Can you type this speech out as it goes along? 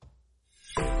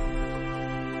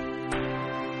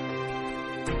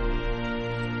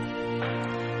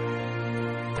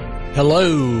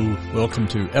Hello, welcome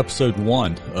to episode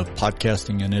 1 of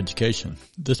Podcasting and Education.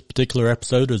 This particular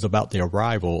episode is about the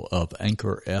arrival of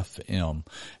Anchor FM,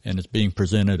 and it's being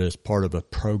presented as part of a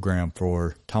program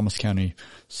for Thomas County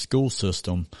School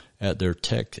System at their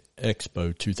Tech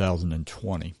Expo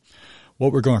 2020.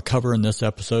 What we're going to cover in this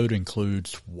episode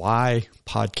includes why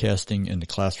podcasting in the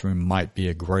classroom might be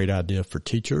a great idea for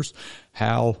teachers,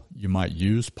 how you might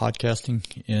use podcasting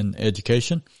in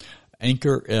education,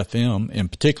 Anchor FM in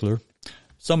particular,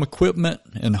 some equipment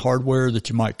and hardware that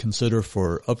you might consider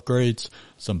for upgrades,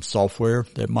 some software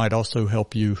that might also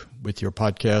help you with your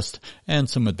podcast, and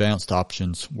some advanced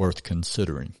options worth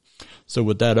considering. So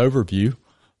with that overview,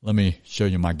 let me show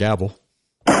you my gavel.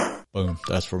 Boom,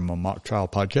 that's from my mock trial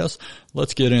podcast.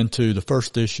 Let's get into the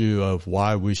first issue of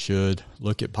why we should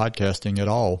look at podcasting at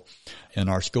all in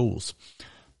our schools.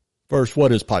 First,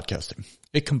 what is podcasting?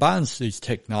 It combines these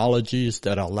technologies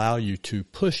that allow you to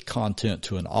push content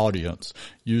to an audience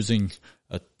using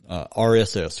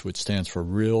RSS, which stands for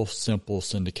Real Simple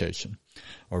Syndication,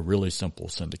 or Really Simple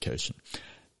Syndication.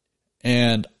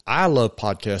 And I love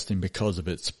podcasting because of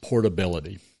its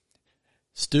portability.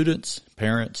 Students,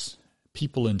 parents,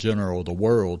 people in general, the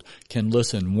world, can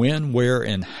listen when, where,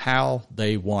 and how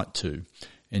they want to.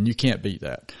 And you can't beat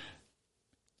that.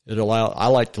 I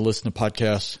like to listen to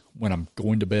podcasts when I'm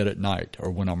going to bed at night,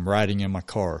 or when I'm riding in my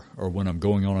car, or when I'm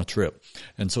going on a trip.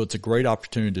 And so it's a great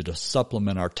opportunity to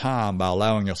supplement our time by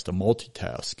allowing us to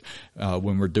multitask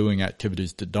when we're doing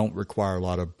activities that don't require a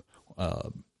lot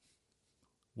of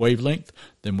wavelength.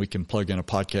 Then we can plug in a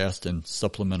podcast and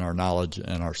supplement our knowledge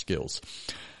and our skills.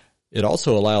 It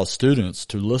also allows students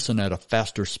to listen at a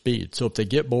faster speed. So if they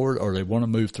get bored or they want to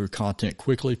move through content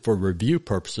quickly for review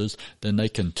purposes, then they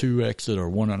can 2x it or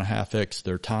 1.5x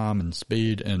their time and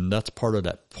speed. And that's part of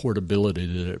that portability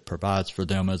that it provides for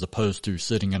them, as opposed to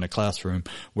sitting in a classroom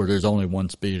where there's only one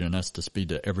speed, and that's the speed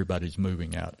that everybody's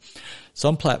moving at.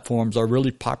 Some platforms are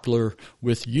really popular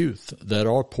with youth that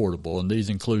are portable, and these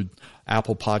include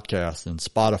Apple Podcasts and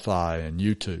Spotify and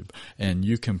YouTube, and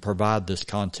you can provide this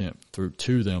content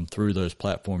to them through those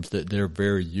platforms that they're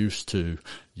very used to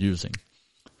using.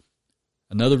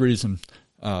 Another reason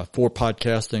for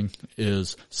podcasting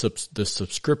is the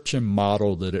subscription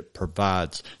model that it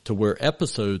provides, to where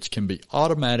episodes can be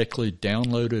automatically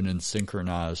downloaded and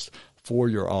synchronized for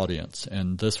your audience,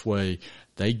 and this way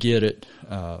they get it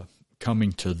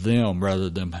coming to them rather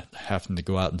than having to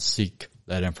go out and seek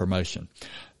that information.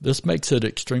 This makes it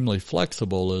extremely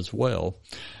flexible as well.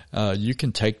 You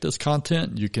can take this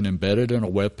content, you can embed it in a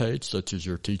web page, such as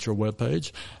your teacher web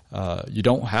page. You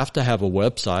don't have to have a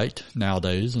website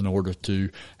nowadays in order to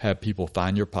have people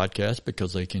find your podcast,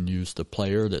 because they can use the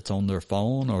player that's on their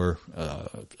phone, or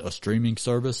a streaming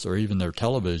service, or even their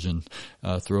television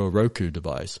through a Roku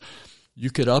device.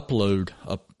 You could upload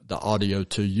the audio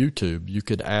to YouTube. You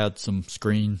could add some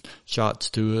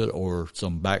screenshots to it, or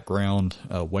some background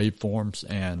waveforms,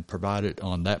 and provide it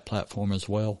on that platform as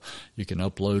well. You can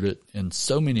upload it in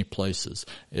so many places.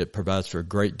 It provides for a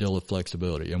great deal of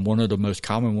flexibility. And one of the most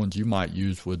common ones you might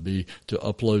use would be to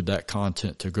upload that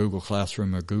content to Google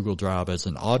Classroom or Google Drive as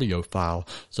an audio file.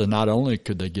 So not only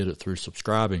could they get it through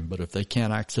subscribing, but if they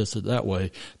can't access it that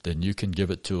way, then you can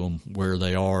give it to them where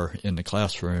they are in the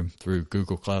classroom through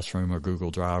Google Classroom or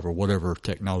Google Drive, or whatever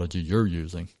technology you're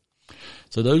using.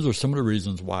 So those are some of the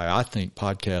reasons why I think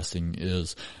podcasting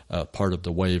is part of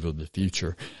the wave of the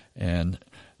future. And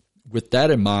with that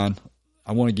in mind,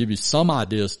 I want to give you some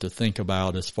ideas to think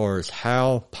about as far as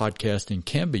how podcasting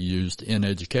can be used in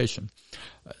education.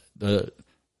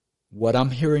 What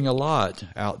I'm hearing a lot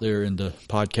out there in the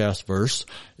podcast verse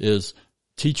is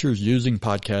teachers using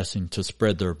podcasting to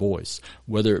spread their voice,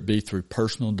 whether it be through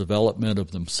personal development of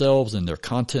themselves in their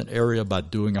content area by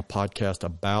doing a podcast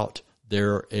about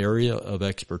their area of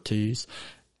expertise,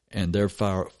 and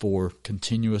therefore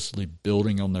continuously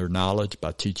building on their knowledge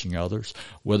by teaching others,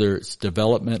 whether it's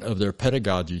development of their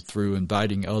pedagogy through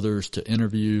inviting others to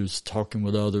interviews, talking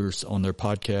with others on their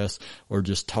podcast, or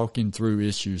just talking through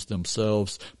issues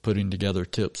themselves, putting together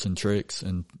tips and tricks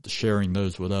and sharing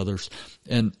those with others,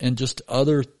 and just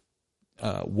other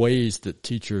ways that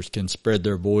teachers can spread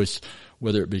their voice,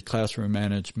 whether it be classroom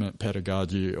management,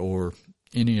 pedagogy, or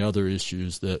any other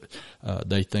issues that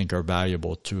they think are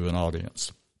valuable to an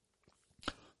audience.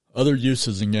 Other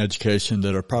uses in education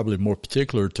that are probably more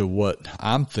particular to what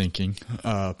I'm thinking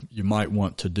you might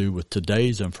want to do with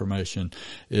today's information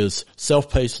is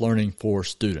self-paced learning for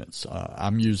students.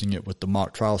 I'm using it with the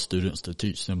mock trial students to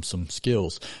teach them some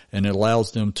skills, and it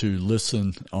allows them to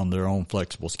listen on their own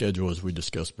flexible schedule, as we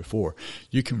discussed before.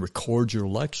 You can record your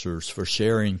lectures for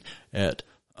sharing at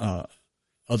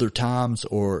a other times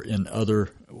or in other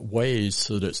ways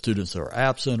so that students that are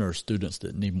absent or students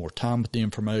that need more time with the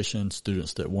information,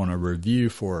 students that want to review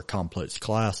for a complex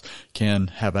class can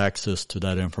have access to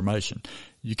that information.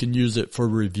 You can use it for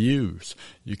reviews.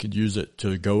 You could use it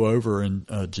to go over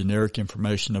generic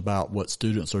information about what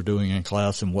students are doing in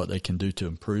class and what they can do to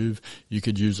improve. You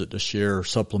could use it to share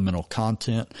supplemental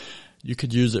content. You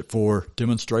could use it for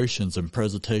demonstrations and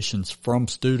presentations from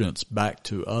students back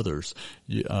to others,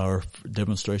 or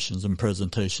demonstrations and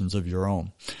presentations of your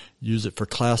own. Use it for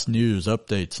class news,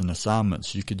 updates, and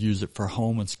assignments. You could use it for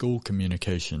home and school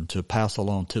communication to pass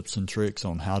along tips and tricks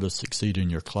on how to succeed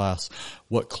in your class,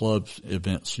 what club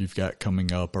events you've got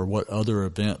coming up, or what other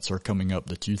events are coming up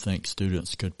that you think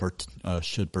students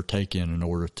should partake in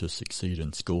order to succeed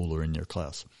in school or in your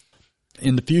class.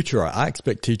 In the future, I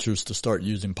expect teachers to start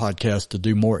using podcasts to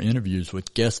do more interviews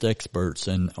with guest experts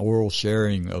and oral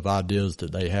sharing of ideas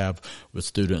that they have with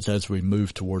students as we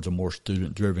move towards a more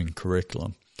student-driven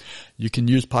curriculum. You can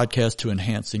use podcasts to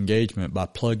enhance engagement by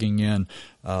plugging in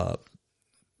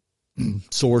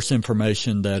source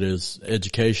information that is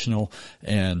educational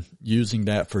and using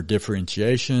that for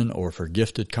differentiation or for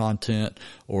gifted content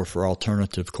or for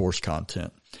alternative course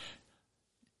content.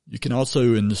 You can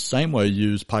also, in the same way,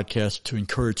 use podcasts to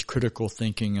encourage critical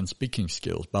thinking and speaking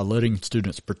skills by letting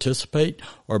students participate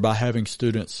or by having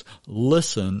students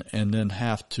listen and then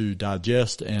have to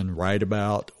digest and write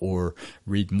about or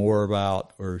read more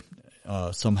about or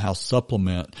somehow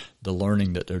supplement the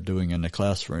learning that they're doing in the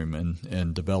classroom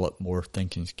and develop more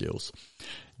thinking skills.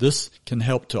 This can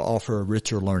help to offer a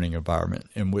richer learning environment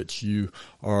in which you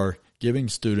are giving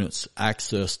students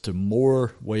access to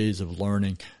more ways of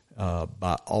learning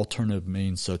by alternative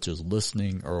means such as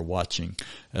listening or watching,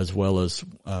 as well as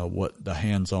what the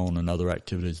hands-on and other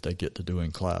activities they get to do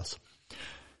in class.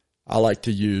 I like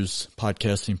to use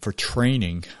podcasting for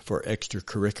training for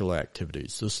extracurricular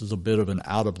activities. This is a bit of an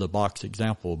out-of-the-box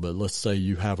example, but let's say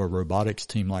you have a robotics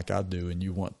team like I do and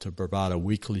you want to provide a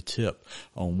weekly tip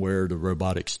on where the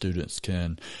robotics students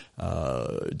can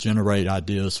generate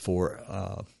ideas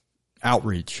for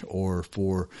outreach or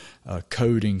for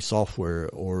coding software,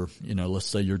 or let's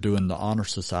say you're doing the Honor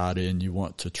Society and you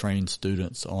want to train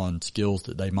students on skills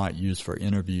that they might use for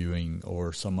interviewing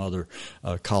or some other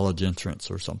college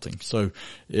entrance or something. So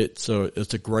it's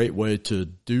a great way to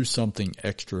do something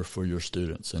extra for your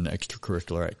students and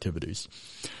extracurricular activities.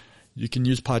 You can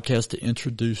use podcasts to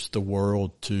introduce the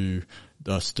world to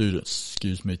the students,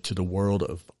 to the world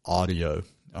of audio.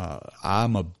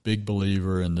 I'm a big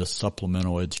believer in this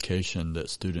supplemental education that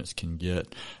students can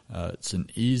get. It's an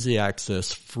easy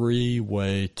access, free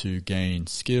way to gain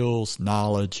skills,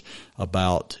 knowledge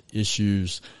about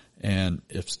issues. And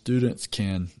if students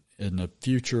can in the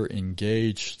future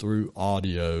engage through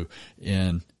audio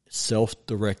in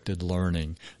self-directed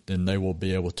learning, then they will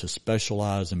be able to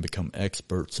specialize and become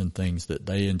experts in things that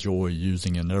they enjoy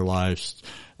using in their lives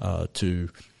to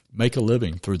make a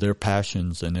living through their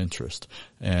passions and interests.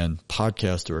 And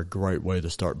podcasts are a great way to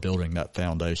start building that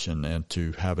foundation and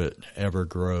to have it ever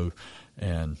grow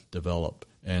and develop.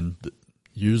 And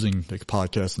using the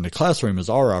podcast in the classroom is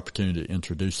our opportunity to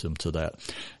introduce them to that.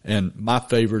 And my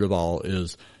favorite of all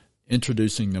is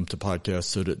introducing them to podcasts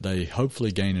so that they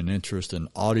hopefully gain an interest in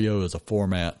audio as a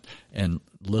format and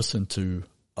listen to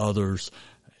others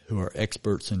who are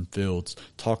experts in fields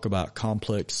talk about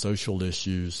complex social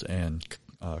issues and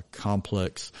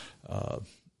complex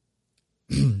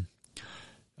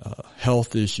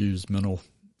health issues,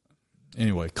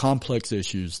 complex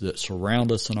issues that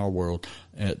surround us in our world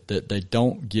that they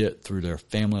don't get through their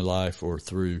family life or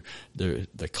through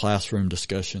the classroom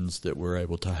discussions that we're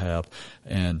able to have,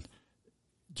 and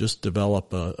just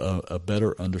develop a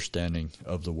better understanding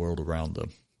of the world around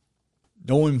them.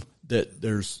 Knowing that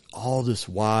there's all this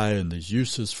why and these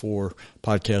uses for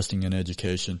podcasting and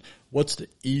education, what's the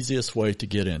easiest way to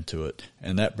get into it?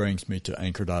 And that brings me to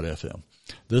Anchor.fm.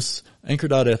 This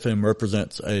Anchor.fm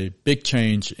represents a big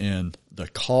change in the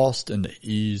cost and the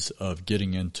ease of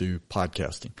getting into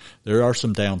podcasting. There are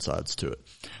some downsides to it,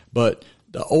 but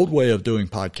the old way of doing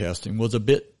podcasting was a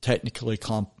bit technically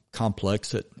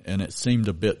complex and it seemed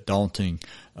a bit daunting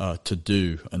to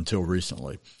do until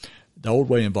recently. The old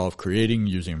way involved creating,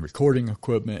 using recording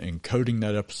equipment, encoding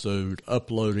that episode,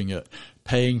 uploading it,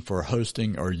 paying for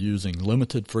hosting, or using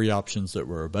limited free options that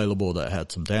were available that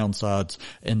had some downsides,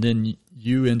 and then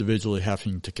you individually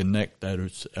having to connect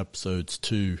those episodes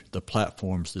to the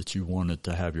platforms that you wanted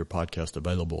to have your podcast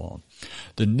available on.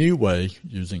 The new way,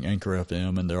 using Anchor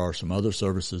FM, and there are some other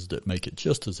services that make it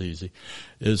just as easy,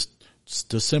 is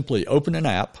to simply open an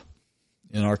app,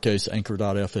 in our case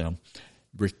Anchor.fm,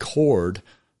 record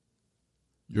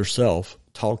yourself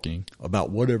talking about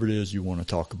whatever it is you want to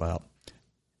talk about,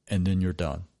 and then you're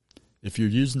done. If you're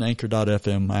using the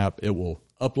Anchor.fm app, it will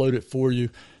upload it for you,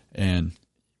 and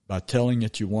by telling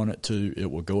it you want it to,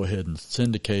 it will go ahead and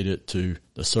syndicate it to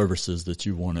the services that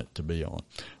you want it to be on.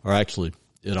 Or actually,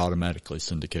 it automatically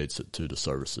syndicates it to the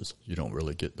services. You don't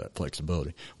really get that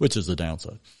flexibility, which is the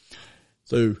downside.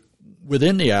 So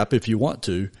within the app, if you want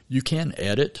to, you can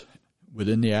edit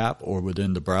within the app or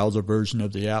within the browser version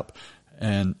of the app,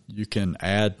 and you can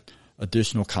add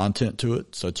additional content to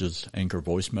it, such as Anchor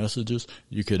voice messages.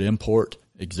 You could import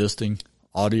existing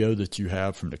audio that you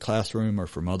have from the classroom or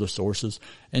from other sources,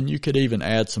 and you could even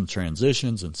add some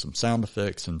transitions and some sound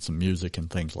effects and some music and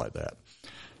things like that.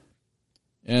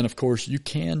 And of course, you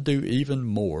can do even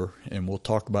more, and we'll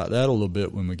talk about that a little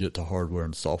bit when we get to hardware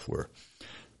and software.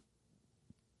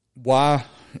 Why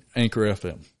Anchor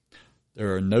FM?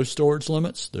 There are no storage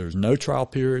limits, there's no trial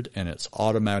period, and it's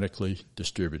automatically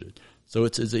distributed. So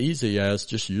it's as easy as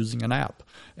just using an app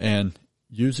and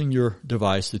using your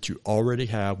device that you already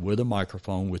have with a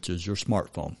microphone, which is your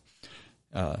smartphone.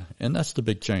 And that's the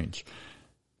big change.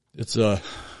 It's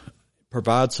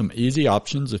provides some easy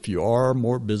options if you are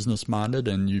more business-minded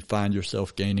and you find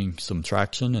yourself gaining some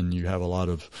traction and you have a lot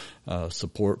of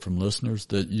support from listeners,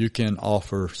 that you can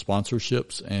offer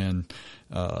sponsorships and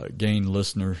gain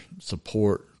listener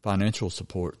support, financial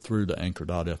support through the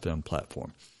Anchor.fm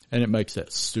platform. And it makes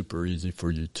that super easy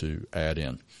for you to add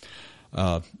in.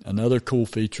 Another cool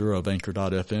feature of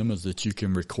Anchor.fm is that you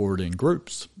can record in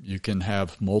groups. You can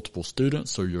have multiple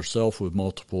students or yourself with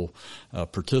multiple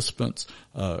participants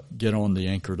get on the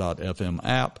Anchor.fm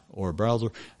app or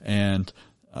browser and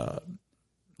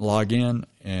log in,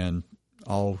 and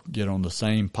all get on the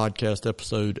same podcast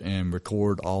episode and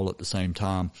record all at the same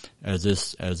time as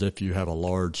if you have a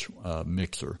large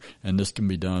mixer. And this can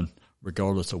be done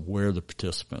regardless of where the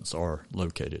participants are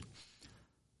located.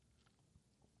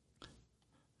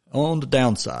 On the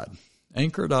downside,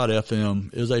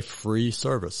 Anchor.fm is a free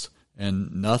service,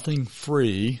 and nothing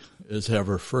free is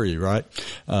ever free, right?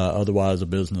 Otherwise a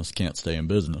business can't stay in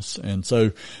business. And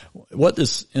so what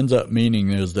this ends up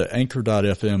meaning is that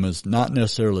Anchor.fm is not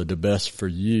necessarily the best for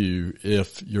you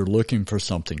if you're looking for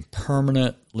something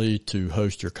permanently to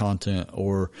host your content,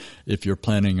 or if you're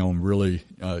planning on really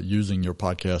using your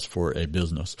podcast for a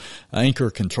business. Anchor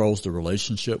controls the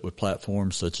relationship with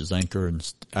platforms such as Anchor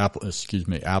and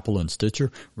Apple and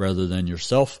Stitcher rather than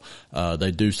yourself.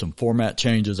 They do some format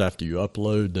changes after you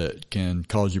upload that can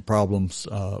cause you problems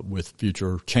with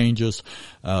future changes.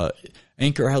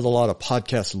 Anchor has a lot of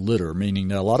podcast litter, meaning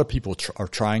that a lot of people are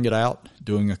trying it out,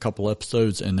 doing a couple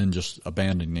episodes, and then just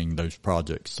abandoning those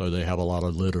projects. So they have a lot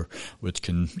of litter, which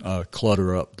can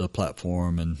clutter up the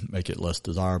platform and make it less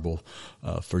desirable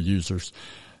for users.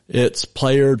 Its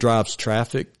player drives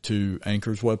traffic to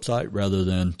Anchor's website rather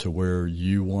than to where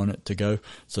you want it to go.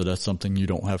 So that's something you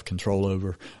don't have control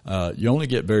over. You only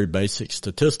get very basic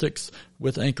statistics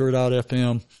with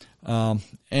Anchor.fm.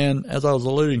 And as I was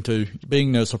alluding to,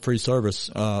 being as a free service,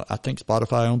 I think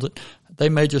Spotify owns it. They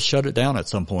may just shut it down at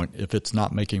some point if it's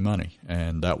not making money.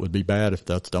 And that would be bad if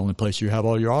that's the only place you have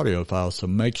all your audio files. So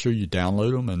make sure you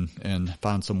download them and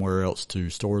find somewhere else to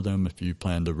store them if you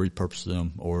plan to repurpose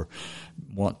them or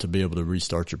want to be able to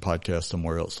restart your podcast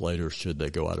somewhere else later should they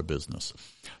go out of business.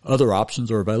 Other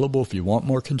options are available if you want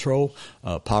more control.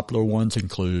 Popular ones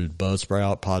include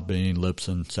Buzzsprout, Podbean,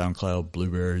 Libsyn, SoundCloud,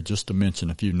 Blueberry, just to mention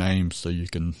a few names so you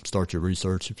can start your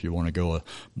research if you want to go a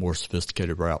more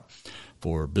sophisticated route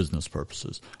for business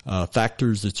purposes.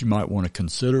 Factors that you might want to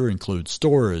consider include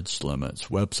storage limits,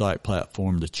 website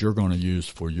platform that you're going to use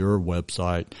for your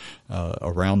website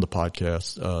around the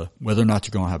podcast, whether or not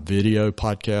you're going to have video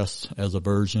podcasts as a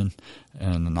version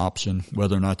and an option,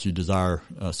 whether or not you desire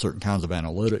certain kinds of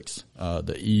analytics,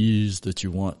 the ease that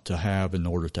you want to have in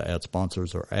order to add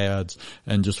sponsors or ads,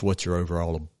 and just what your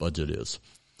overall budget is.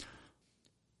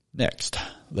 Next,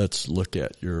 let's look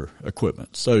at your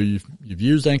equipment. So you've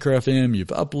used Anchor FM, you've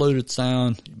uploaded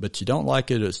sound, but you don't like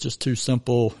it. It's just too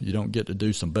simple. You don't get to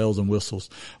do some bells and whistles.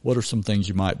 What are some things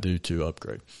you might do to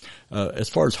upgrade? As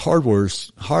far as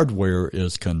hardware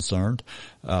is concerned,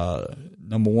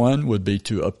 number one would be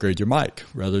to upgrade your mic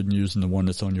rather than using the one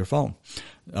that's on your phone.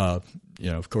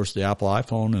 Of course, the Apple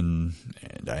iPhone and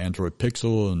the Android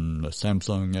Pixel and the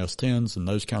Samsung S10s and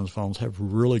those kinds of phones have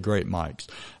really great mics.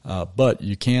 But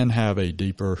you can have a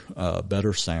deeper,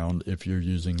 better sound if you're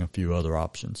using a few other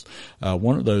options.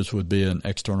 One of those would be an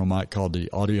external mic called the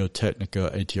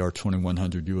Audio-Technica ATR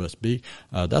 2100 USB.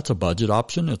 That's a budget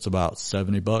option. It's about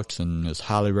 $70 and is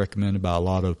highly recommended by a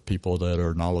lot of people that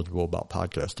are knowledgeable about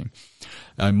podcasting.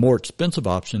 A more expensive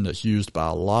option that's used by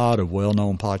a lot of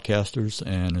well-known podcasters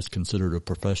and is considered considered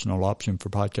a professional option for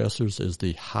podcasters is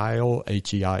the Heil,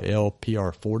 Heil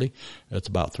PR40. It's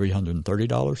about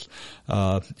 $330.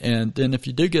 And then if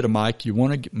you do get a mic, you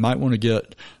might want to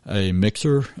get a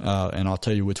mixer, and I'll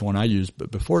tell you which one I use.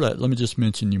 But before that, let me just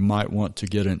mention you might want to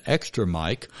get an extra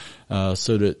mic,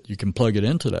 so that you can plug it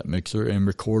into that mixer and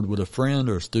record with a friend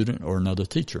or a student or another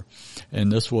teacher.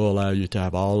 And this will allow you to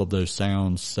have all of those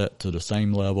sounds set to the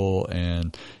same level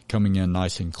and coming in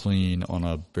nice and clean on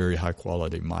a very high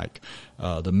quality mic.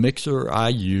 The mixer I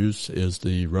use is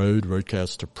the Rode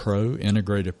Rodecaster Pro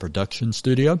Integrated Production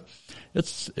Studio.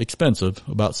 It's expensive,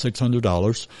 about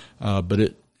 $600, but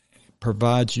it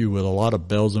provides you with a lot of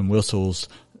bells and whistles,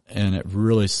 and it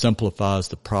really simplifies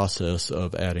the process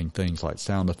of adding things like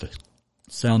sound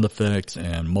effects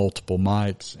and multiple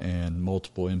mics and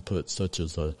multiple inputs, such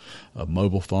as a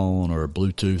mobile phone or a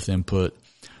Bluetooth input,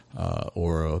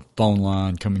 or a phone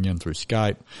line coming in through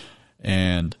Skype.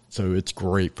 And so it's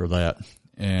great for that.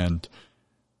 And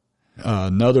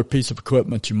another piece of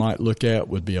equipment you might look at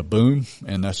would be a boom,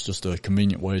 and that's just a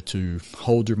convenient way to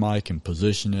hold your mic and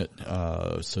position it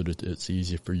so that it's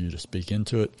easy for you to speak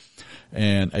into it.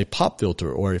 And a pop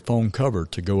filter or a foam cover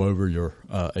to go over your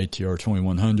ATR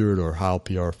 2100 or Heil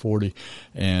PR40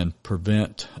 and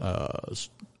prevent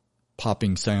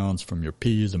popping sounds from your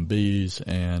P's and B's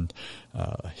and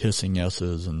hissing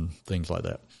S's and things like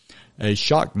that. A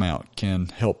shock mount can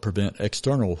help prevent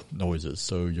external noises.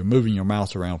 So you're moving your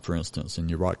mouse around, for instance, and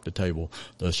you rock the table.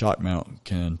 The shock mount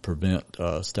can prevent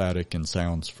static and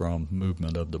sounds from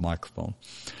movement of the microphone.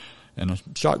 And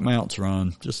shock mounts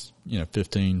run just,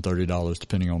 $15, $30,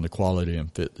 depending on the quality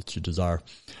and fit that you desire.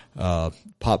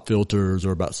 Pop filters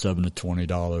are about $7 to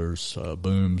 $20.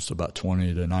 Booms about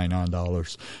 $20 to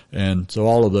 $99. And so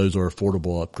all of those are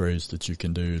affordable upgrades that you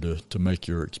can do to make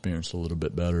your experience a little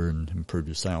bit better and improve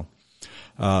your sound.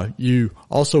 You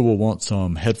also will want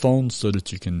some headphones so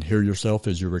that you can hear yourself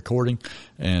as you're recording,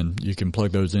 and you can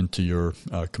plug those into your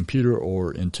computer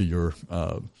or into your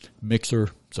mixer,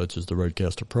 such as the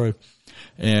Rodecaster Pro.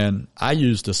 And I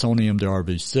use the Sony MDR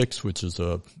V6, which is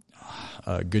a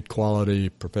good quality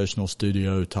professional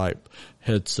studio type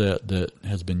headset that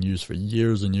has been used for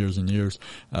years and years and years.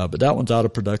 But that one's out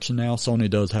of production now. Sony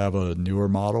does have a newer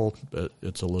model, but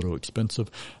it's a little expensive.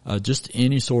 Just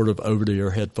any sort of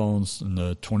over-the-ear headphones in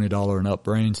the $20 and up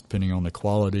range, depending on the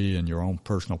quality and your own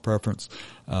personal preference,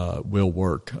 will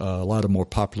work. A lot of more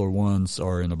popular ones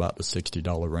are in about the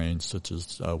 $60 range, such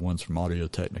as ones from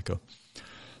Audio-Technica.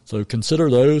 So consider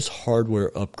those hardware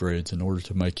upgrades in order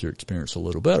to make your experience a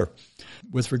little better.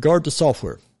 With regard to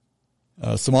software,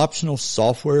 some optional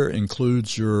software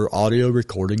includes your audio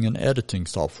recording and editing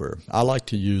software. I like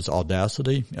to use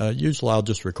Audacity. Usually I'll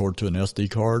just record to an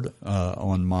SD card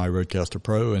on my Rodecaster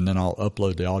Pro, and then I'll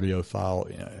upload the audio file,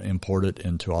 import it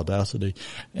into Audacity,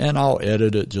 and I'll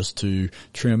edit it just to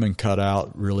trim and cut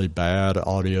out really bad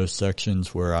audio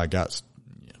sections where I got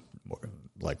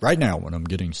like right now when I'm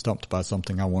getting stumped by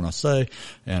something I want to say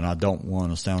and I don't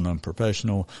want to sound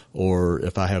unprofessional, or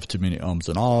if I have too many ums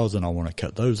and ahs and I want to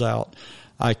cut those out,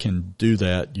 I can do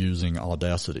that using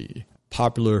Audacity.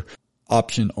 Popular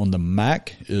option on the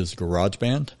Mac is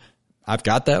GarageBand. I've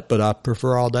got that, but I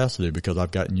prefer Audacity because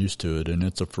I've gotten used to it, and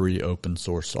it's a free open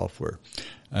source software.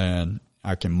 And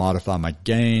I can modify my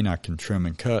gain, I can trim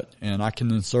and cut, and I can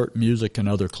insert music and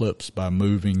other clips by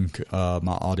moving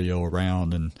my audio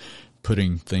around and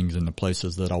putting things in the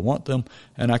places that I want them,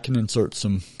 and I can insert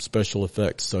some special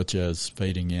effects such as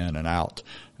fading in and out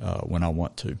when I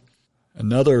want to.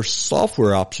 Another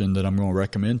software option that I'm going to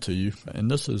recommend to you, and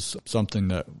this is something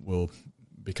that will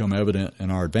become evident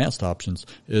in our advanced options,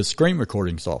 is screen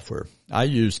recording software. I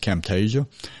use Camtasia.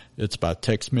 It's by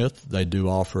TechSmith. They do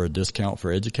offer a discount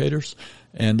for educators,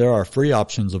 and there are free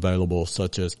options available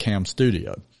such as Cam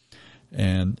Studio.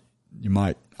 And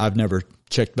I've never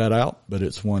checked that out, but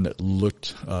it's one that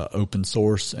looked open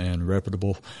source and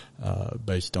reputable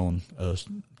based on a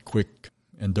quick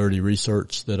and dirty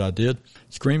research that I did.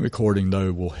 Screen recording,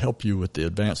 though, will help you with the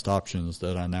advanced options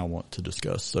that I now want to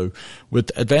discuss. So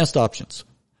with advanced options,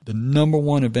 the number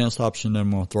one advanced option that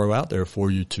I'm going to throw out there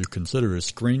for you to consider is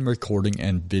screen recording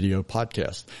and video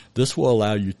podcast. This will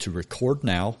allow you to record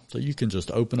now, so you can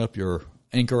just open up your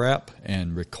Anchor app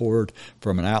and record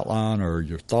from an outline or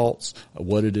your thoughts of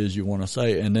what it is you want to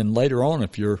say. And then later on,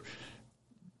 if you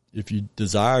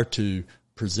desire to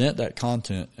present that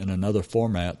content in another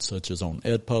format, such as on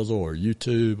Edpuzzle or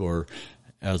YouTube or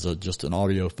as just an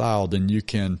audio file, then you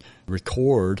can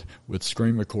record with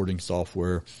screen recording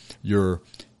software your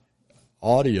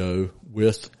audio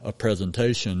with a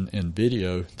presentation and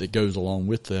video that goes along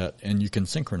with that, and you can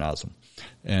synchronize them.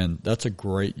 And that's a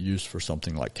great use for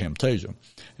something like Camtasia.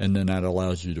 And then that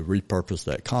allows you to repurpose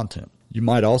that content. You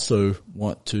might also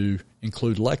want to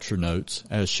include lecture notes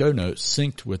as show notes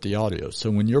synced with the audio.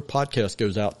 So when your podcast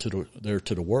goes out to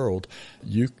the world,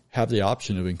 you have the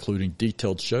option of including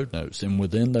detailed show notes. And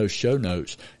within those show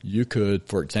notes, you could,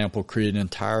 for example, create an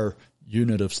entire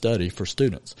unit of study for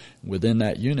students. Within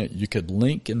that unit, you could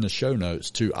link in the show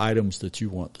notes to items that you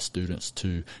want the students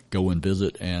to go and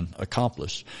visit and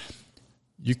accomplish.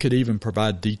 You could even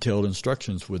provide detailed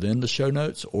instructions within the show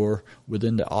notes or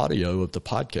within the audio of the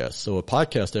podcast. So a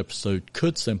podcast episode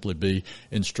could simply be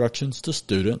instructions to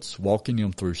students, walking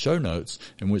them through show notes,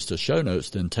 in which the show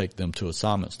notes then take them to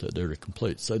assignments that they're to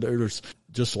complete. So there's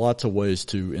just lots of ways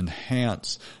to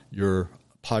enhance your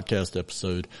podcast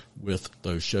episode with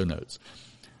those show notes.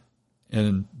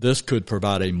 And this could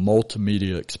provide a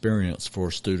multimedia experience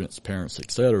for students, parents,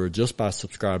 etc., just by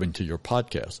subscribing to your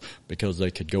podcast, because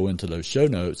they could go into those show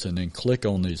notes and then click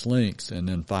on these links and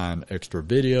then find extra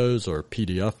videos or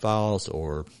PDF files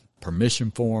or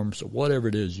permission forms or whatever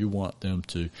it is you want them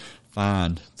to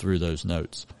find through those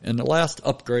notes. And the last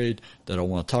upgrade that I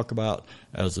want to talk about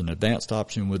as an advanced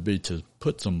option would be to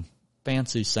put some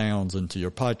fancy sounds into your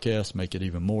podcast, make it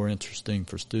even more interesting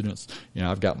for students. You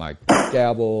know, I've got my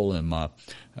gavel and my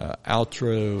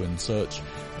outro and such,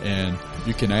 and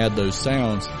you can add those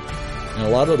sounds. And a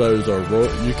lot of those are,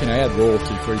 you can add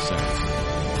royalty-free sounds.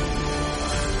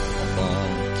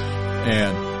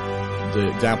 And the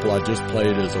example I just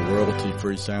played is a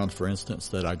royalty-free sound, for instance,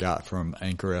 that I got from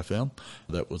Anchor FM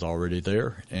that was already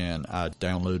there, and I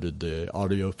downloaded the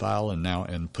audio file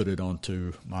and put it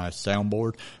onto my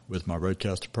soundboard with my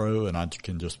Rodecaster Pro, and I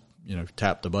can just,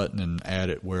 tap the button and add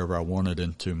it wherever I want it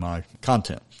into my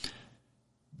content.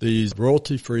 These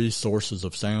royalty-free sources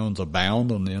of sounds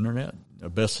abound on the internet. The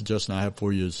best suggestion I have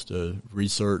for you is to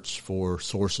research for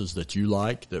sources that you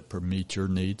like that meet your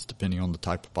needs depending on the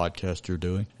type of podcast you're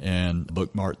doing, and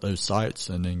bookmark those sites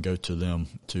and then go to them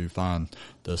to find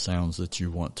the sounds that you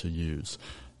want to use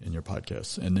in your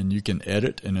podcast. And then you can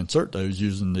edit and insert those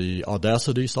using the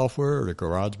Audacity software or the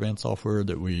GarageBand software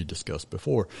that we discussed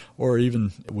before, or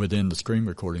even within the screen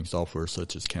recording software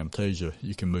such as Camtasia.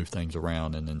 You can move things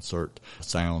around and insert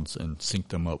sounds and sync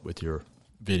them up with your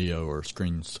video or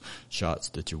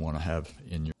screenshots that you want to have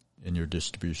in your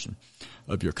distribution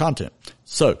of your content.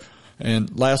 So,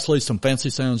 and lastly, some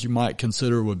fancy sounds you might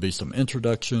consider would be some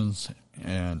introductions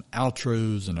and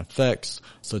outros and effects,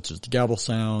 such as the gavel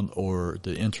sound or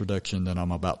the introduction that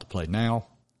I'm about to play now.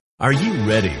 Are you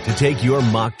ready to take your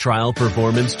mock trial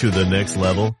performance to the next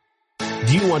level?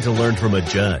 Do you want to learn from a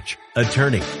judge,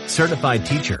 attorney, certified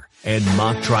teacher, and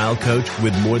mock trial coach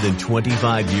with more than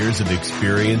 25 years of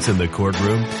experience in the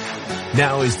courtroom?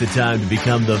 Now is the time to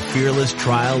become the fearless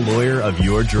trial lawyer of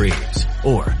your dreams,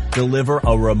 or deliver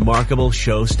a remarkable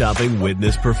show-stopping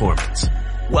witness performance.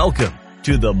 Welcome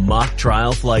to the Mock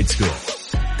Trial Flight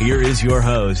School. Here is your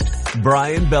host,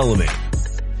 Brian Bellamy.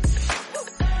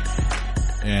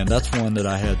 And that's one that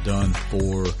I had done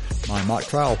for my Mock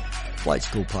Trial Flight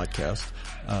School podcast.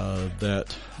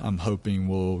 That I'm hoping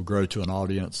will grow to an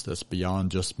audience that's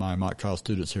beyond just my mock trial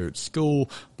students here at school,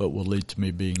 but will lead to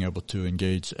me being able to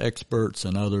engage experts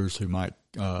and others who might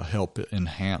help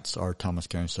enhance our Thomas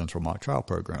County Central mock trial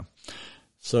program.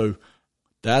 So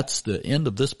that's the end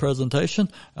of this presentation.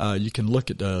 You can look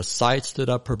at the sites that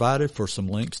I provided for some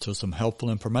links to some helpful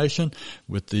information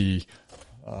with the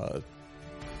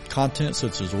content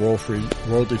such as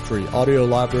royalty-free audio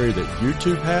library that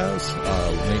YouTube has,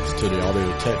 links to the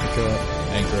Audio Technica,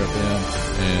 Anchor FM,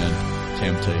 and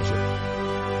Camtasia.